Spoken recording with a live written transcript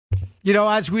You know,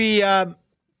 as we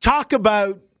talk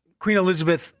about Queen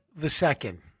Elizabeth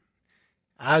II,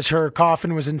 as her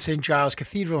coffin was in St. Giles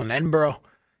Cathedral in Edinburgh,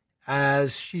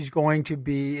 as she's going to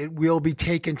be, it will be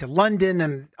taken to London,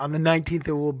 and on the 19th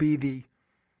it will be the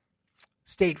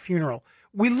state funeral.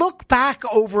 We look back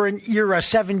over an era,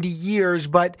 70 years,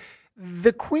 but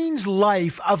the Queen's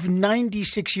life of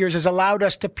 96 years has allowed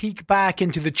us to peek back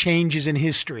into the changes in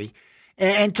history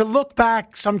and to look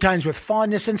back sometimes with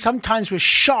fondness and sometimes with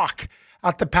shock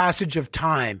at the passage of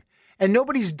time. And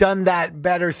nobody's done that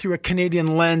better through a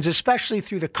Canadian lens, especially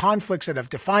through the conflicts that have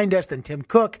defined us, than Tim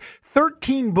Cook.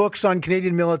 13 books on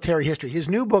Canadian military history. His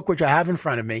new book, which I have in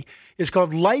front of me, is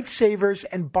called Lifesavers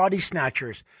and Body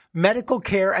Snatchers, Medical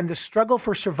Care and the Struggle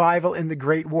for Survival in the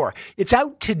Great War. It's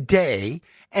out today,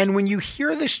 and when you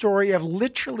hear the story of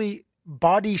literally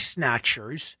body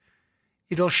snatchers,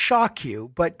 it'll shock you.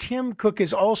 But Tim Cook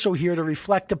is also here to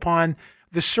reflect upon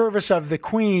the service of the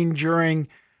Queen during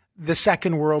the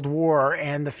Second World War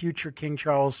and the future King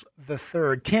Charles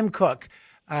III. Tim Cook,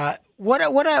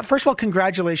 first of all,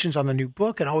 congratulations on the new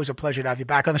book, and always a pleasure to have you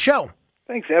back on the show.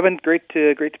 Thanks, Evan. Great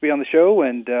to be on the show,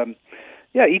 and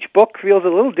each book feels a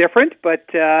little different, but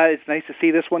it's nice to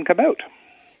see this one come out.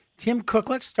 Tim Cook,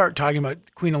 let's start talking about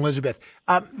Queen Elizabeth.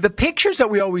 The pictures that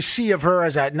we always see of her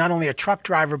as not only a truck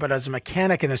driver, but as a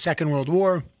mechanic in the Second World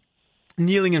War,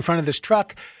 kneeling in front of this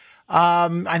truck.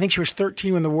 I think she was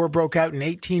 13 when the war broke out and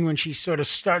 18 when she sort of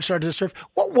started to serve.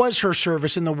 What was her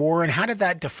service in the war, and how did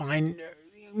that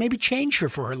maybe change her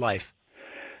for her life?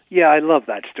 Yeah, I love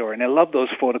that story, and I love those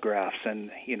photographs.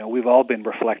 And, we've all been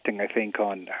reflecting, I think,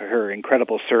 on her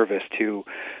incredible service to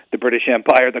the British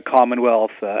Empire, the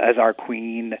Commonwealth, as our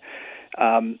queen.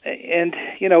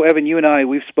 Evan, you and I,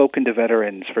 we've spoken to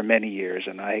veterans for many years,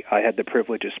 and I had the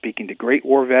privilege of speaking to Great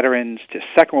War veterans, to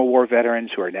Second World War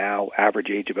veterans who are now average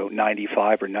age about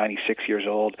 95 or 96 years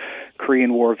old,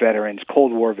 Korean War veterans,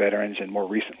 Cold War veterans, and more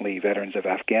recently veterans of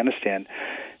Afghanistan.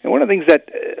 And one of the things that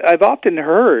I've often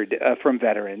heard from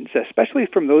veterans, especially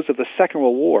from those of the Second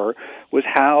World War, was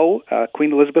how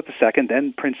Queen Elizabeth II,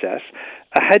 then Princess,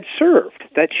 had served,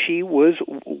 that she was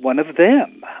one of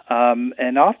them.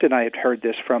 And often I had heard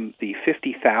this from the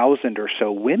 50,000 or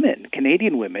so women,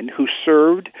 Canadian women, who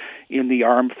served in the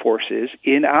armed forces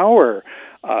in our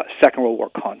Second World War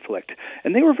conflict.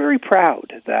 And they were very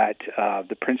proud that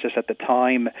the princess at the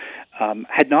time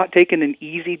had not taken an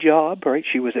easy job, right?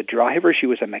 She was a driver, she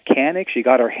was a mechanic, she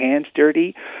got her hands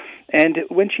dirty. And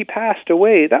when she passed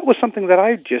away, that was something that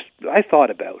I thought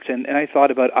about, and I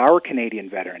thought about our Canadian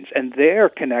veterans and their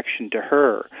connection to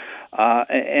her,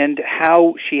 and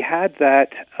how she had that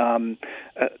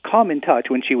common touch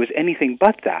when she was anything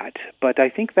but that. But I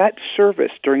think that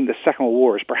service during the Second World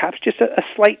War is perhaps just a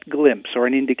slight glimpse or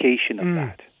an indication of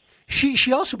that.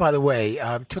 She also, by the way,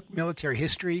 took military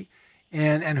history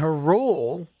and her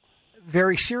role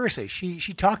very seriously.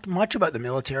 She talked much about the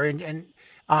military, and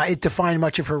it defined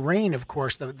much of her reign, of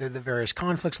course, the various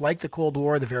conflicts like the Cold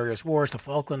War, the various wars, the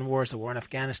Falkland Wars, the war in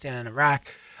Afghanistan and Iraq.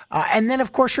 And then,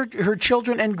 of course, her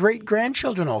children and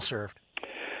great-grandchildren all served.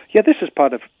 Yeah, this is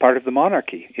part of the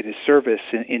monarchy. It is service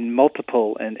in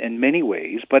multiple and many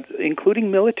ways, but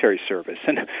including military service.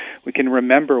 And we can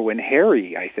remember when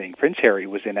Prince Harry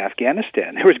was in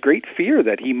Afghanistan, there was great fear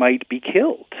that he might be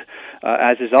killed,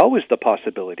 as is always the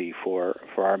possibility for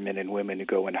our men and women who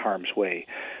go in harm's way.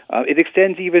 It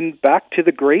extends even back to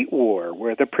the Great War,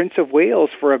 where the Prince of Wales,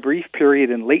 for a brief period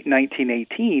in late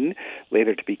 1918,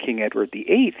 later to be King Edward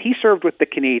VIII, he served with the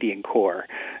Canadian Corps.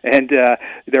 And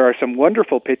there are some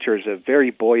wonderful pictures of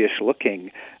very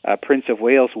boyish-looking Prince of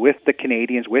Wales with the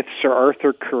Canadians, with Sir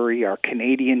Arthur Currie, our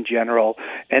Canadian general.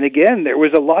 And again, there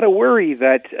was a lot of worry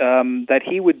that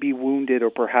he would be wounded or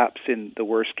perhaps, in the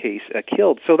worst case,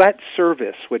 killed. So that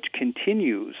service, which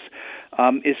continues,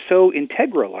 is so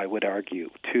integral, I would argue,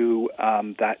 to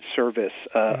that service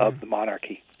of the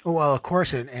monarchy. Well, of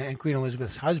course, and Queen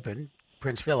Elizabeth's husband,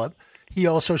 Prince Philip, he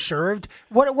also served.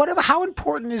 How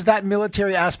important is that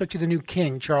military aspect to the new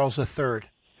king, Charles III?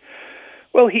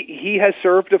 Well, he has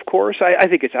served, of course. I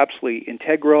think it's absolutely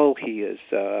integral. He is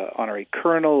honorary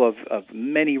colonel of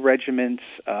many regiments,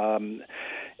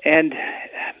 and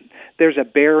there's a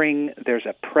bearing, there's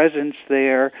a presence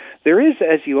there. There is,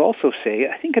 as you also say,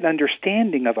 I think an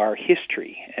understanding of our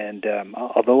history. And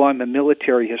although I'm a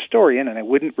military historian, and I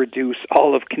wouldn't reduce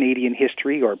all of Canadian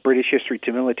history or British history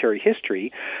to military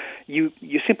history, you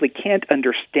simply can't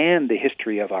understand the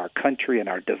history of our country and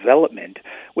our development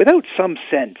without some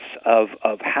sense of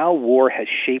how war has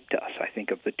shaped us. I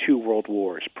think of the two world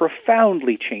wars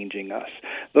profoundly changing us,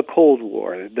 the Cold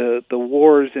War, the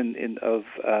wars of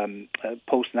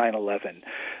post 9/11.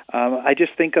 I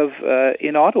just think of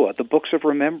in Ottawa, the Books of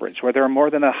Remembrance, where there are more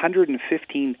than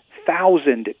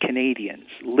 115,000 Canadians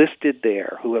listed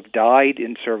there who have died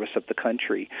in service of the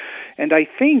country. And I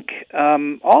think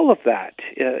all of that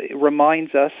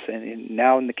reminds us, and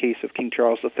now in the case of King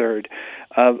Charles III,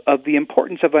 of the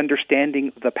importance of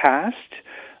understanding the past.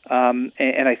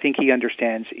 And I think he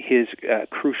understands his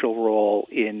crucial role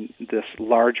in this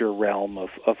larger realm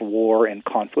of war and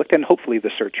conflict, and hopefully the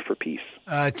search for peace.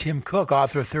 Tim Cook,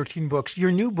 author of 13 books.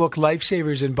 Your new book,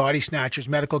 Lifesavers and Body Snatchers,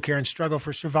 Medical Care and Struggle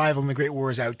for Survival in the Great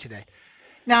War, is out today.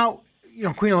 Now,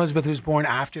 Queen Elizabeth was born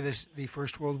after the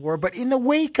First World War, but in the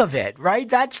wake of it, right?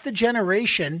 That's the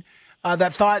generation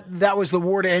that thought that was the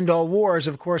war to end all wars.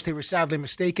 Of course, they were sadly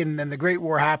mistaken, and then the Great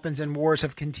War happens, and wars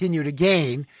have continued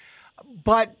again.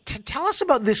 But tell us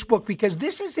about this book, because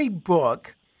this is a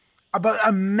book about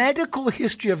a medical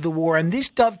history of the war, and this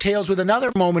dovetails with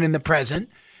another moment in the present,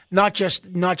 not just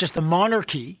the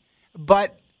monarchy,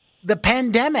 but the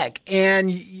pandemic.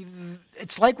 And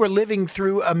it's like we're living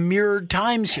through a mirrored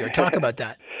times here. Talk about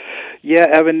that. Yeah,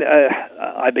 Evan,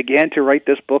 I began to write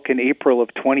this book in April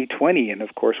of 2020, and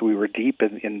of course we were deep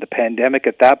in the pandemic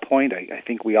at that point. I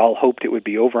think we all hoped it would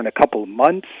be over in a couple of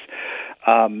months.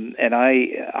 And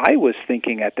I was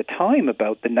thinking at the time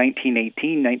about the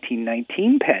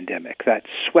 1918-1919 pandemic that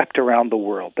swept around the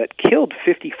world, that killed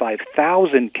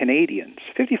 55,000 Canadians,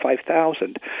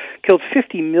 55,000, killed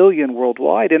 50 million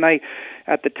worldwide. And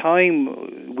at the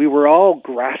time, we were all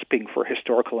grasping for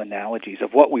historical analogies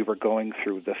of what we were going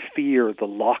through, the fear, the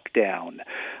lockdown,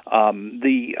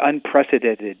 the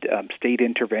unprecedented state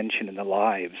intervention in the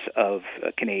lives of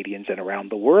Canadians and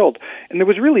around the world. And there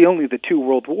was really only the two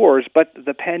world wars, but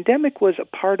the pandemic was a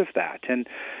part of that. And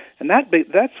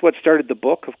that's what started the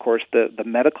book. Of course, the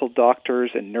medical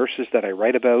doctors and nurses that I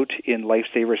write about in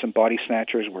Lifesavers and Body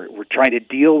Snatchers were trying to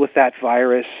deal with that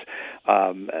virus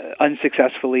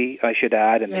unsuccessfully, I should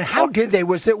add. And how did they?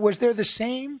 Was there the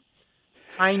same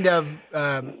kind of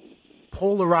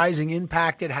polarizing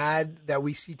impact it had that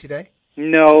we see today?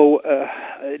 No,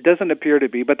 it doesn't appear to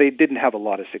be, but they didn't have a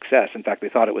lot of success. In fact, they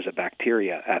thought it was a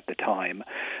bacteria at the time.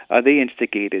 They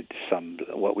instigated some,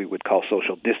 what we would call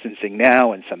social distancing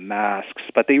now, and some masks,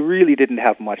 but they really didn't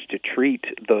have much to treat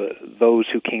those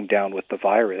who came down with the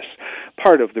virus,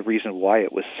 part of the reason why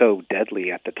it was so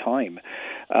deadly at the time.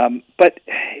 But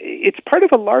it's part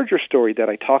of a larger story that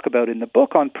I talk about in the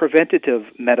book on preventative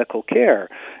medical care.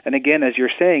 And again, as you're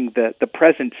saying, the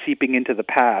present seeping into the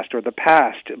past, or the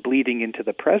past bleeding into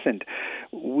the present,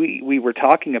 we were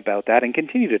talking about that and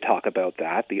continue to talk about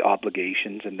that, the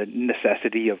obligations and the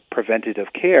necessity of preventative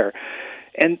care.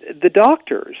 And the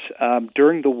doctors,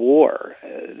 during the war,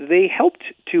 they helped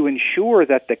to ensure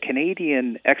that the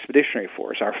Canadian Expeditionary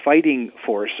Force, our fighting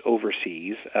force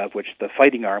overseas, of which the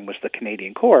fighting arm was the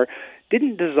Canadian Corps,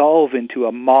 didn't dissolve into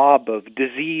a mob of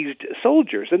diseased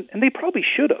soldiers. And they probably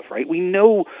should have, right? We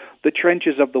know the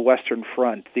trenches of the Western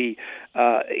Front, the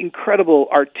incredible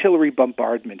artillery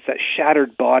bombardments that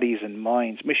shattered bodies and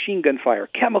minds, machine gun fire,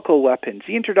 chemical weapons,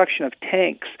 the introduction of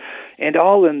tanks, and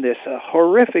all in this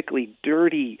horrifically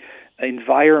dirty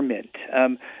environment.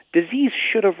 Disease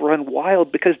should have run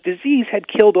wild, because disease had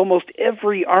killed almost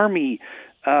every army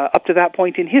up to that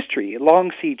point in history,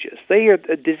 long sieges.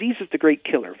 Disease is the great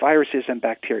killer, viruses and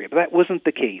bacteria. But that wasn't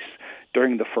the case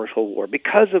during the First World War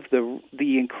because of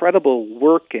the incredible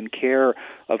work and care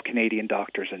of Canadian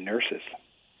doctors and nurses.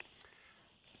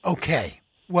 Okay.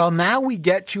 Well, now we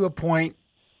get to a point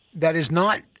that is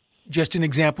not just an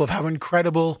example of how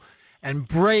incredible and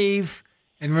brave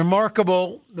and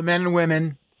remarkable the men and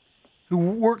women who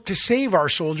worked to save our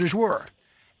soldiers were.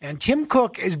 And Tim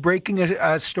Cook is breaking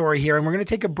a story here, and we're going to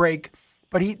take a break.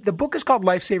 But the book is called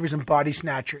Lifesavers and Body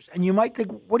Snatchers. And you might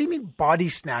think, what do you mean body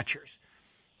snatchers?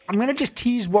 I'm going to just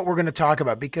tease what we're going to talk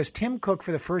about, because Tim Cook,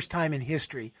 for the first time in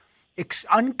history,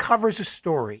 uncovers a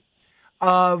story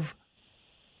of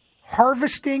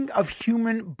harvesting of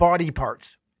human body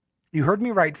parts. You heard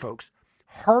me right, folks.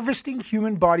 Harvesting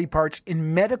human body parts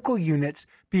in medical units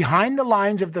behind the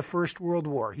lines of the First World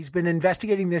War. He's been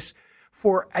investigating this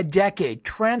for a decade,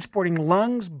 transporting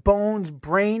lungs, bones,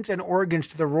 brains, and organs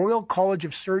to the Royal College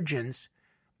of Surgeons,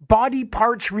 body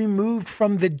parts removed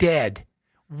from the dead.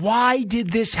 Why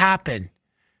did this happen?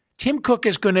 Tim Cook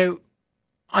is going to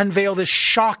unveil this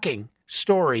shocking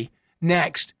story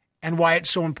next, and why it's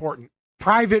so important.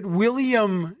 Private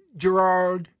William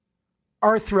Gerard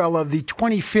Arthrell of the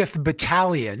 25th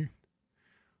Battalion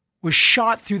was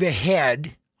shot through the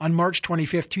head on March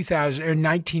 25th,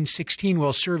 1916,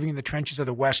 while serving in the trenches of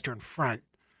the Western Front.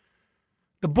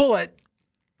 The bullet,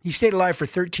 he stayed alive for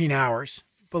 13 hours.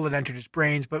 The bullet entered his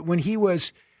brains, but when he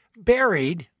was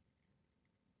buried,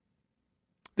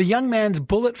 the young man's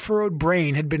bullet-furrowed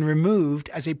brain had been removed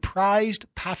as a prized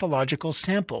pathological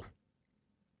sample.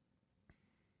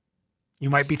 You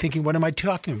might be thinking, what am I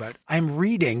talking about? I'm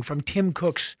reading from Tim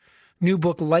Cook's new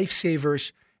book,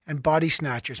 Lifesavers and Body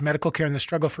Snatchers, Medical Care and the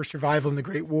Struggle for Survival in the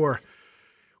Great War.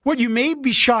 What you may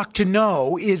be shocked to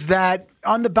know is that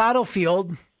on the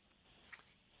battlefield,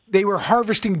 they were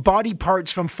harvesting body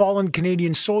parts from fallen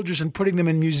Canadian soldiers and putting them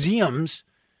in museums,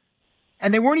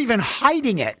 and they weren't even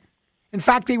hiding it. In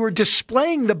fact, they were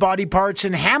displaying the body parts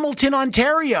in Hamilton,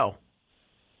 Ontario,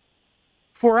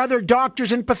 for other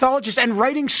doctors and pathologists, and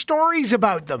writing stories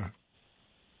about them.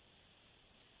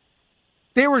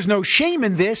 There was no shame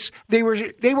in this. They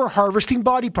were harvesting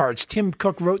body parts. Tim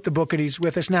Cook wrote the book, and he's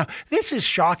with us now. This is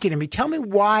shocking to me. Tell me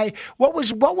why. What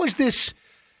was this?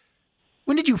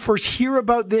 When did you first hear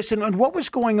about this, and what was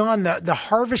going on? The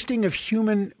harvesting of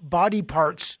human body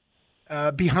parts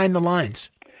behind the lines.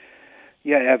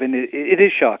 Yeah, Evan, it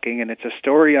is shocking, and it's a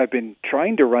story I've been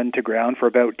trying to run to ground for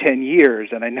about 10 years,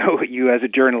 and I know you as a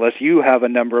journalist, you have a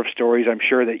number of stories I'm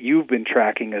sure that you've been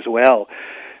tracking as well.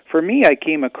 For me, I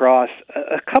came across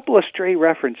a couple of stray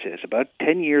references about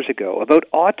 10 years ago about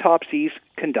autopsies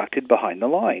conducted behind the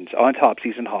lines,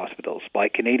 autopsies in hospitals by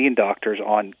Canadian doctors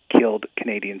on killed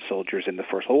Canadian soldiers in the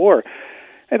First World War.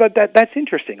 I thought that's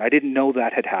interesting. I didn't know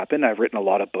that had happened. I've written a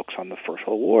lot of books on the First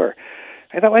World War.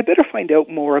 I thought I better find out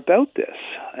more about this,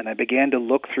 and I began to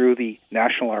look through the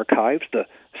National Archives, the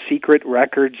secret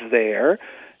records there,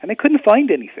 and I couldn't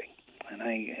find anything. And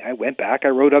I went back, I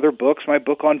wrote other books, my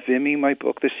book on Vimy, my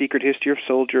book, The Secret History of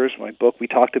Soldiers, my book we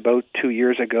talked about 2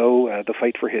 years ago, The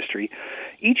Fight for History.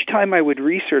 Each time I would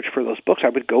research for those books, I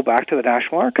would go back to the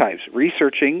National Archives,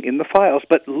 researching in the files,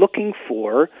 but looking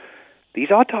for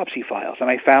these autopsy files, and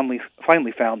I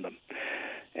finally found them.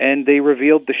 And they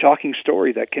revealed the shocking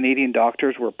story that Canadian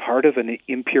doctors were part of an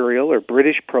Imperial or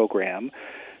British program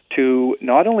to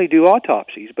not only do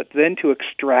autopsies, but then to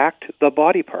extract the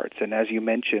body parts. And as you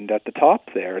mentioned at the top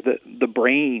there, the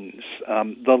brains,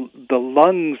 the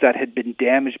lungs that had been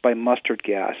damaged by mustard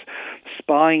gas,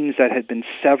 spines that had been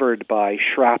severed by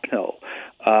shrapnel,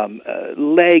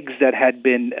 legs that had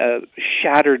been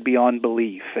shattered beyond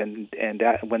belief. And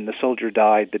when the soldier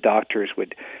died, the doctors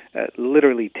would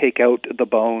literally take out the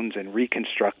bones and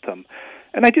reconstruct them.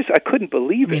 And I couldn't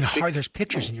believe it. There's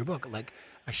pictures in your book, like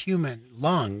a human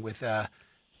lung with a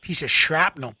piece of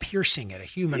shrapnel piercing it, a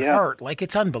human heart. Like,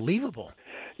 it's unbelievable.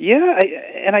 Yeah,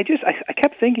 I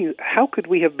kept thinking, how could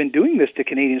we have been doing this to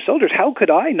Canadian soldiers? How could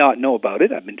I not know about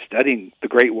it? I've been studying the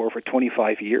Great War for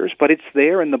 25 years, but it's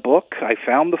there in the book. I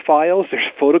found the files.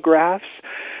 There's photographs.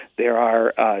 There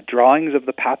are drawings of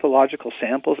the pathological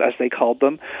samples, as they called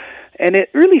them. And it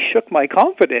really shook my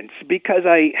confidence because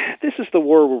this is the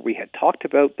war where we had talked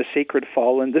about the sacred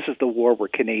fallen. This is the war where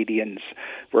Canadians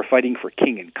were fighting for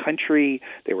king and country.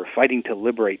 They were fighting to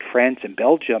liberate France and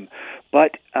Belgium.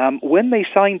 But when they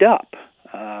signed up,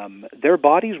 their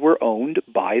bodies were owned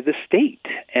by the state.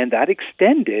 And that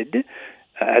extended,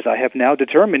 as I have now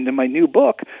determined in my new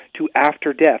book, to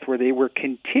after death, where they were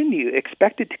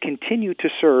expected to continue to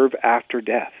serve after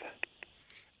death.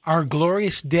 Our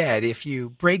glorious dead, if you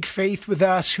break faith with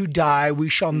us who die, we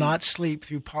shall not sleep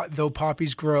though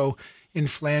poppies grow in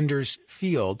Flanders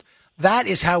field. That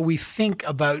is how we think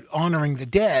about honoring the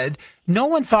dead. No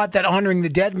one thought that honoring the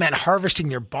dead meant harvesting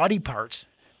their body parts.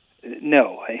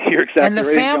 No, you're exactly right. And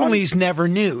the families never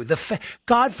knew.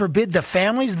 God forbid the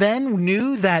families then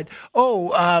knew that,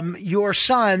 your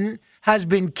son has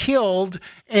been killed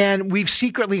and we've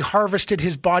secretly harvested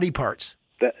his body parts.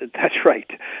 That's right.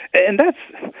 And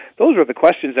those were the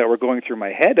questions that were going through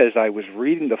my head as I was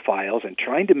reading the files and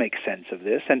trying to make sense of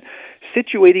this and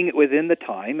situating it within the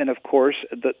time. And of course,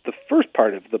 the first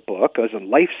part of the book, as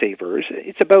in Lifesavers,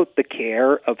 it's about the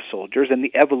care of soldiers and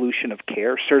the evolution of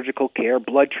care, surgical care,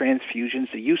 blood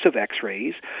transfusions, the use of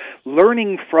x-rays,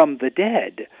 learning from the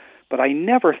dead. But I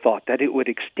never thought that it would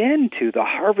extend to the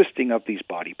harvesting of these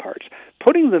body parts,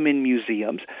 putting them in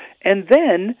museums, and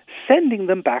then sending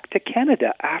them back to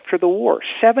Canada after the war.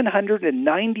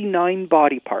 799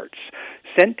 body parts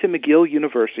sent to McGill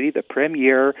University, the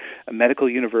premier medical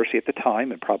university at the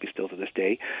time, and probably still to this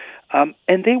day,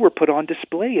 and they were put on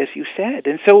display, as you said.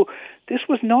 And so this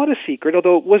was not a secret,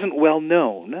 although it wasn't well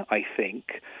known, I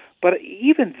think. But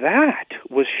even that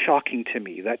was shocking to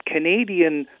me, that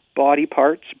Canadian body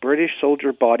parts, British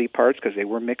soldier body parts, because they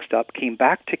were mixed up, came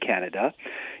back to Canada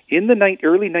in the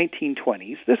early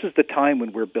 1920s. This is the time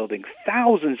when we're building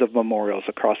thousands of memorials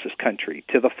across this country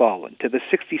to the fallen, to the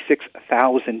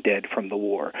 66,000 dead from the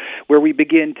war, where we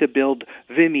begin to build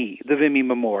Vimy, the Vimy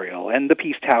Memorial, and the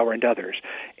Peace Tower and others.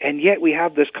 And yet we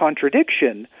have this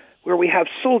contradiction where we have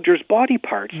soldiers' body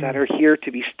parts that are here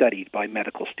to be studied by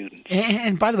medical students.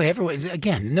 And by the way, everyone,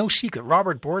 again, no secret,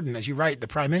 Robert Borden, as you write, the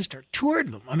Prime Minister,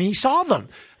 toured them. I mean, he saw them.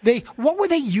 What were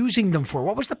they using them for?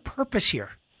 What was the purpose here?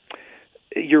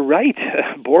 You're right.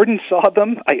 Borden saw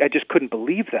them. I just couldn't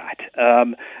believe that.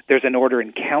 There's an order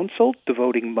in council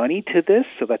devoting money to this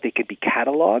so that they could be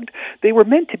cataloged. They were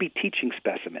meant to be teaching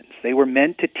specimens. They were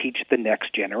meant to teach the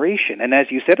next generation. And as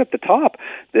you said at the top,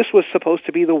 this was supposed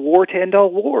to be the war to end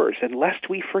all wars, and lest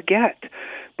we forget.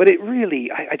 But it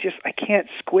really, I can't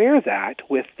square that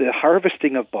with the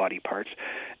harvesting of body parts,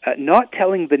 not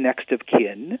telling the next of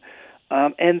kin,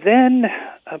 and then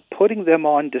putting them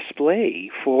on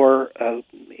display for,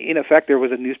 in effect, there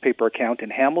was a newspaper account in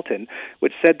Hamilton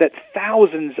which said that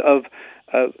thousands of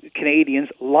Canadians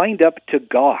lined up to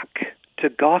gawk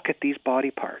at these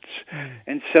body parts.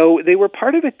 And so they were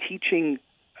part of a teaching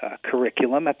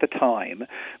curriculum at the time,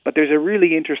 but there's a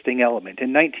really interesting element.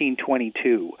 In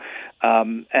 1922,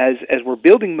 as we're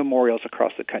building memorials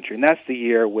across the country, and that's the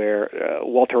year where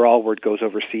Walter Allward goes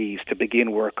overseas to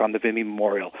begin work on the Vimy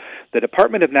Memorial, the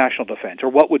Department of National Defense, or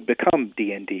what would become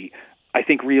DND, I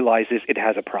think realizes it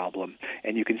has a problem.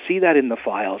 And you can see that in the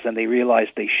files, and they realize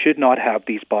they should not have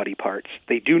these body parts.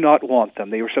 They do not want them.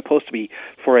 They were supposed to be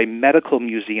for a medical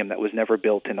museum that was never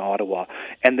built in Ottawa.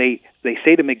 And they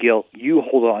say to McGill, you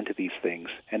hold on to these things.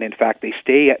 And in fact, they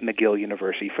stay at McGill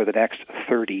University for the next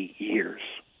 30 years.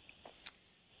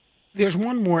 There's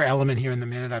one more element here in the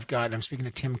minute I've got. I'm speaking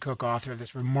to Tim Cook, author of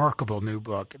this remarkable new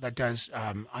book that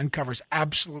uncovers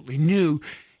absolutely new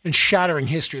and shattering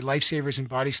history, lifesavers and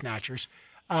body snatchers.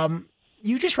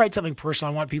 You just write something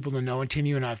personal I want people to know, and Tim,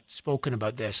 you and I have spoken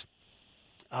about this.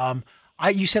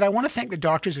 You said, I want to thank the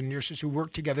doctors and nurses who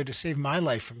worked together to save my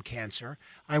life from cancer.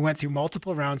 I went through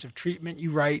multiple rounds of treatment,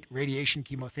 you write, radiation,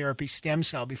 chemotherapy, stem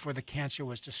cell before the cancer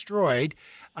was destroyed.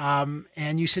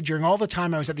 And you said, during all the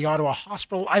time I was at the Ottawa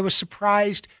hospital, I was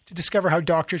surprised to discover how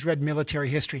doctors read military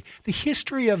history. The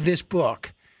history of this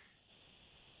book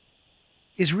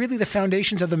is really the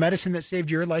foundations of the medicine that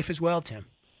saved your life as well, Tim.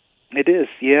 It is,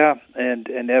 yeah. And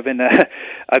Evan,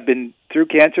 I've been through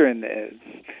cancer, and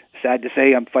sad to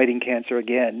say I'm fighting cancer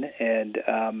again. And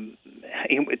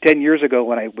 10 years ago,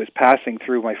 when I was passing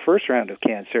through my first round of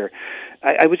cancer,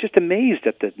 I was just amazed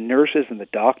at the nurses and the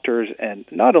doctors, and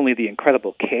not only the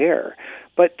incredible care,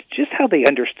 but just how they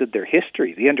understood their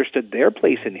history. They understood their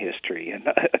place in history. And,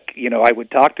 I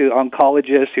would talk to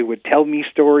oncologists who would tell me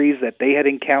stories that they had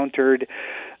encountered.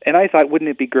 And I thought, wouldn't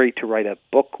it be great to write a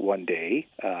book one day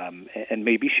and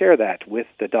maybe share that with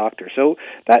the doctor? So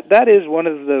that is one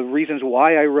of the reasons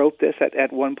why I wrote this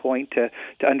at one point, to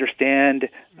understand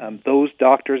those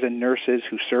doctors and nurses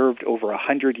who served over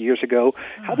 100 years ago,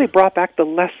 how they brought back the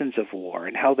lessons of war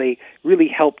and how they really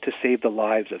helped to save the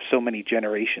lives of so many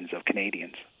generations of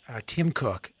Canadians. Tim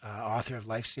Cook, author of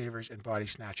Lifesavers and Body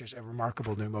Snatchers, a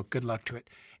remarkable new book. Good luck to it.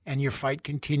 And your fight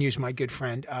continues, my good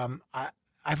friend.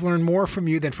 I've learned more from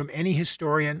you than from any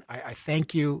historian. I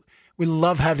thank you. We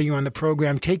love having you on the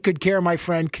program. Take good care, my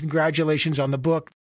friend. Congratulations on the book.